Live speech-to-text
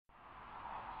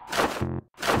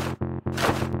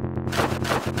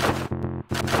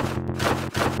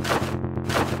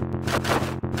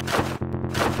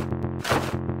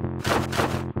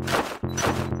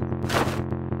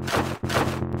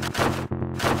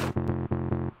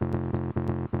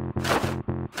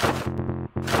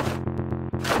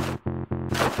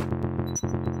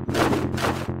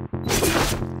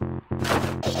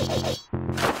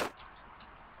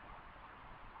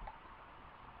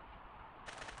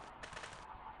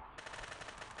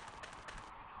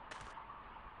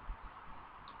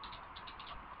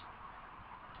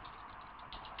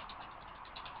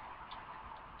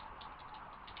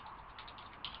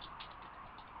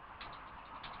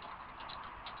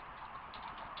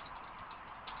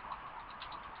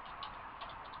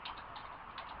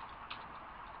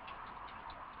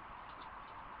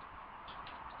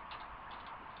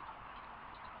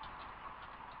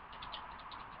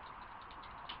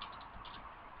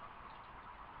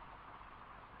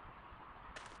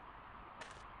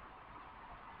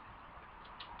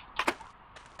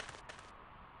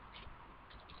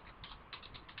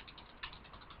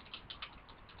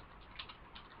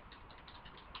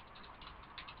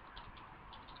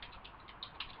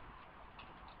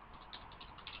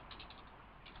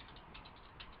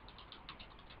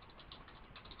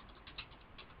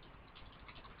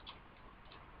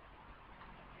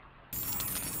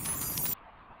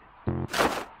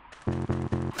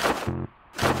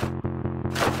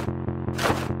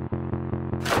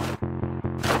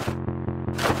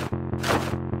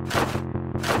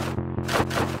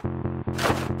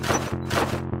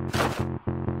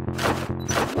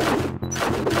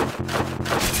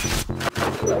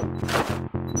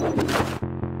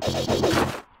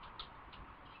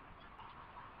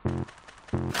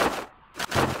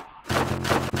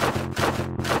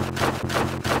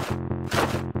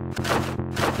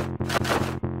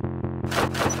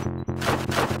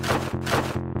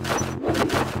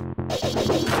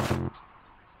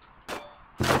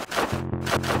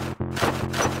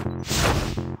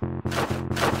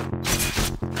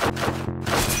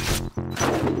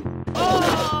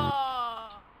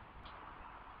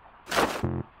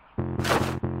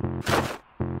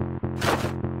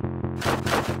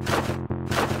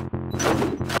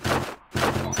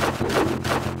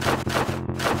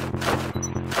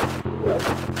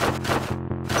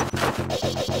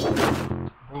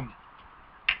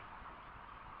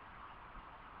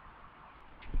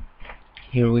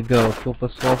Here we go, full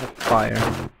assault of fire.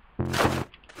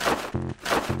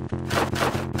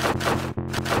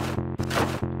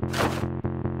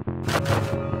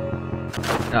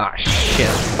 Ah shit,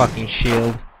 fucking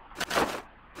shield.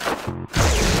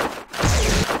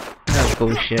 That's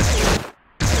bullshit.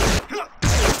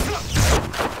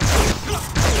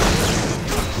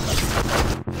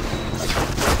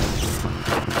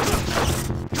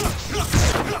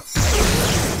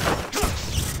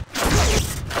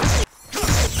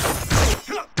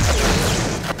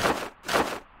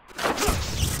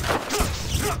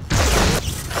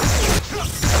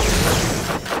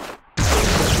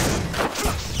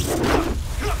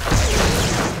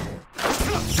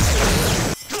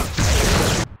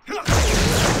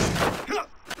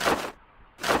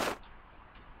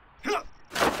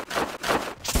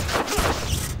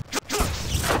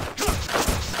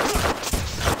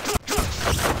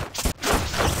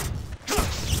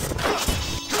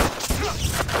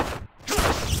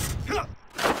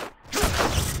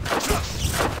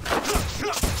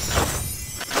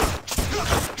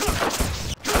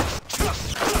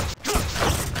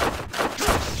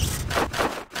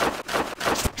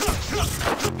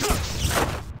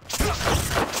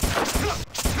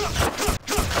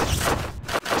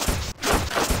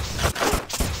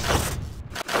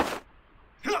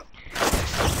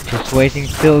 Just waiting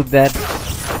till that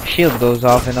shield goes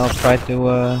off and I'll try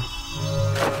to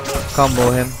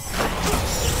combo him.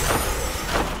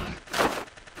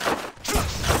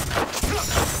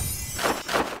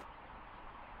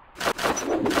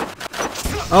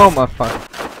 Oh my fuck.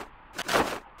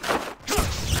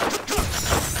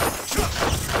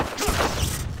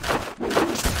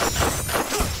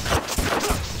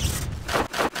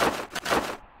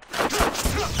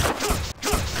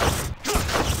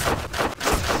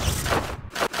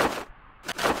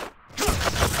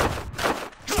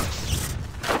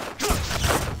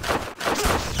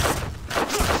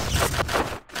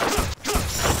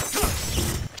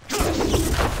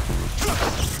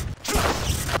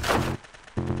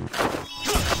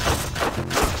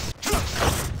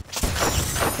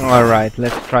 Alright,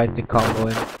 let's try to combo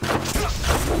him.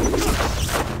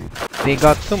 They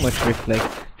got so much reflect.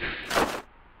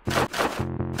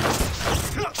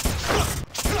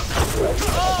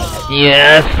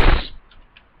 Yes!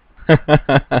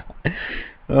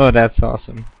 Oh, that's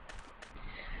awesome.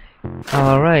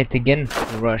 Alright, again,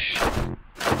 rush.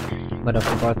 But I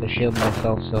forgot to shield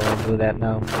myself, so I'll do that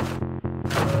now.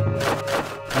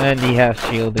 And he has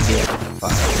shield again.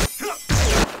 Fine.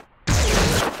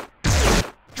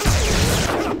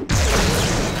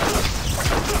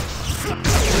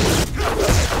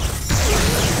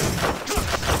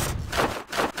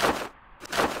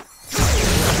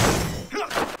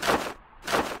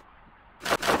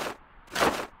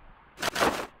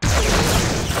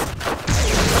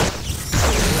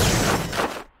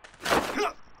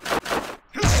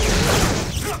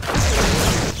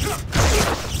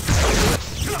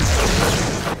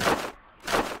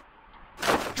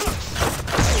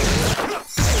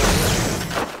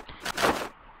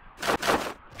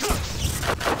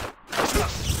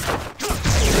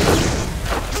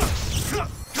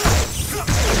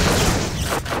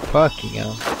 Fucking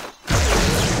hell.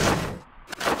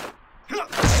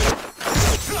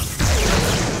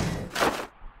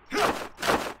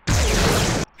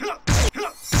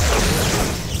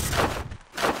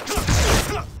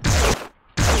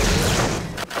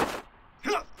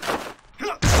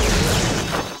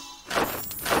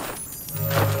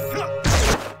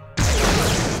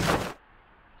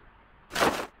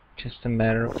 Just a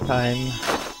matter of time.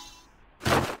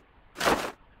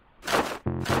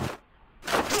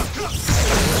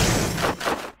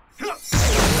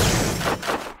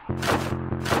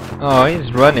 Oh,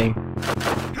 he's running.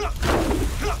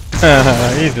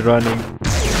 He's running.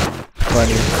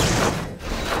 Funny.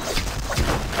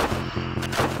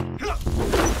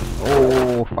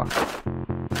 Oh, fuck.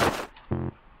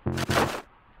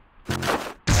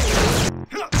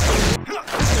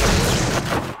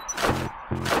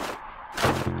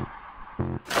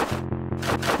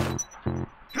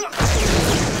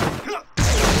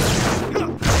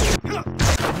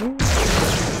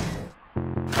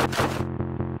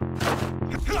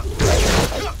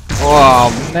 Oh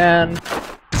man,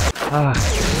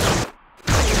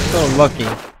 so lucky.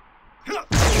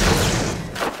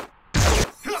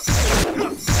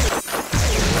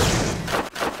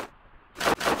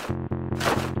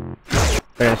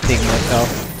 Better sneak myself.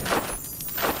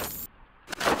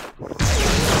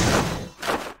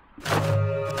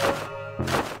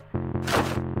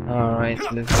 Alright,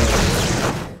 let's go.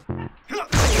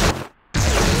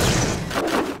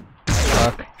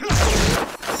 Fuck.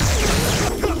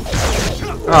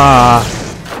 Ah,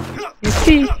 you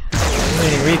see how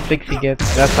many reflex he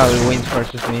gets? That's how he wins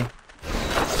versus me.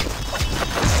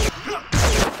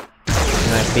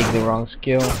 And I picked the wrong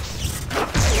skill.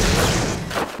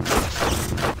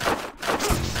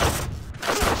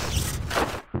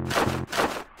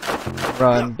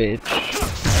 Run, bitch.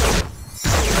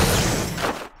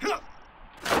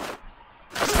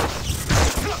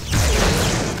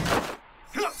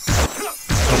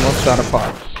 Almost out of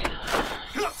pots.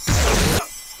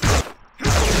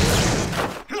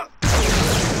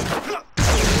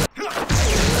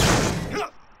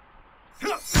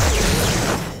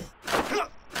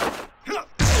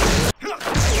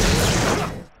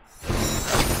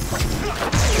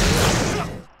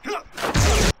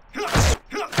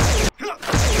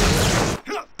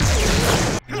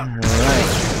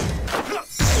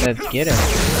 Let's get him.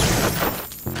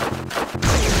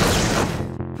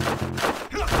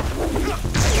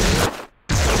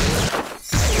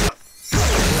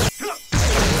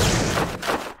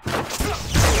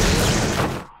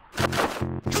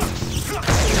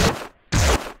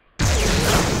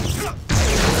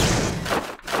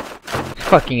 It's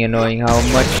fucking annoying how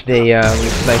much they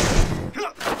reflect.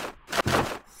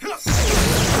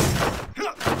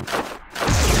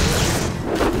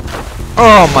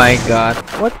 Oh my god,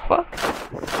 what the fuck?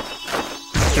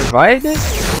 Survived it?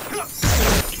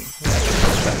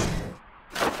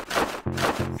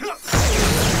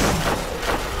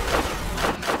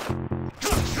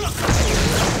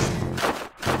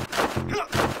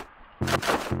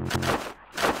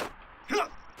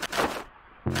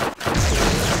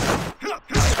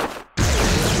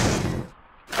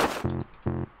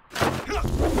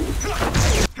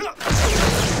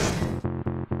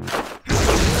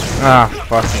 Ah,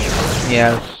 fucking hell.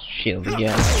 Yes, shield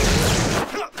again.